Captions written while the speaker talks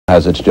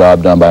has its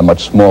job done by a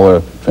much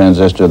smaller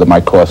transistor that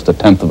might cost a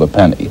tenth of a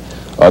penny.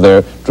 Are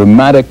there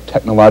dramatic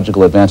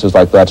technological advances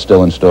like that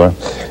still in store?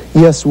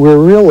 Yes, we're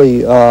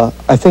really,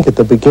 I think at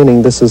the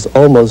beginning, this is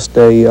almost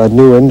a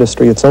new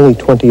industry. It's only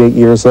 28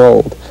 years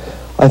old.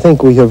 I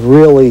think we have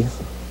really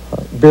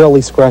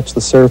barely scratched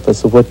the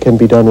surface of what can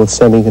be done with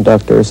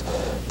semiconductors.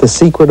 The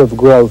secret of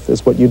growth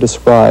is what you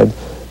described,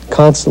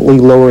 constantly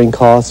lowering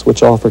costs,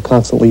 which offer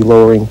constantly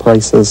lowering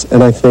prices.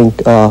 And I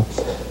think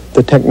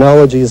the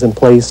technology is in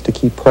place to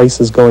keep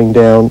prices going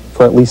down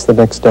for at least the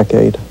next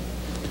decade.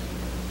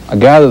 I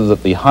gather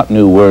that the hot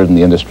new word in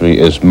the industry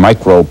is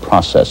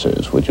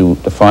microprocessors. Would you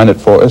define it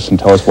for us and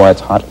tell us why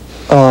it's hot?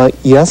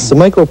 Yes, a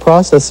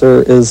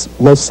microprocessor is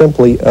most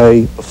simply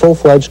a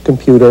full-fledged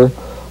computer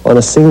on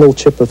a single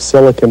chip of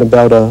silicon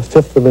about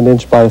 1/5 of an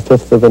inch by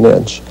 1/5 of an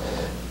inch.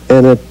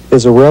 And it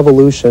is a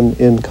revolution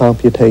in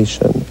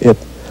computation. It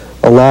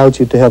allows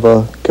you to have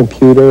a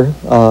computer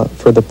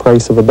for the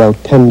price of about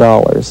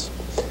 $10.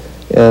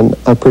 And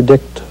I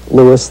predict,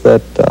 Louis,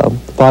 that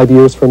 5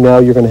 years from now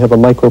you're going to have a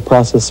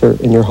microprocessor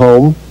in your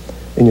home,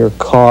 in your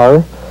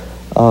car,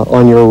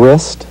 on your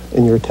wrist,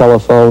 in your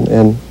telephone,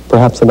 and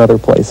perhaps in other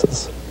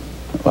places.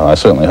 Well, I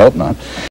certainly hope not.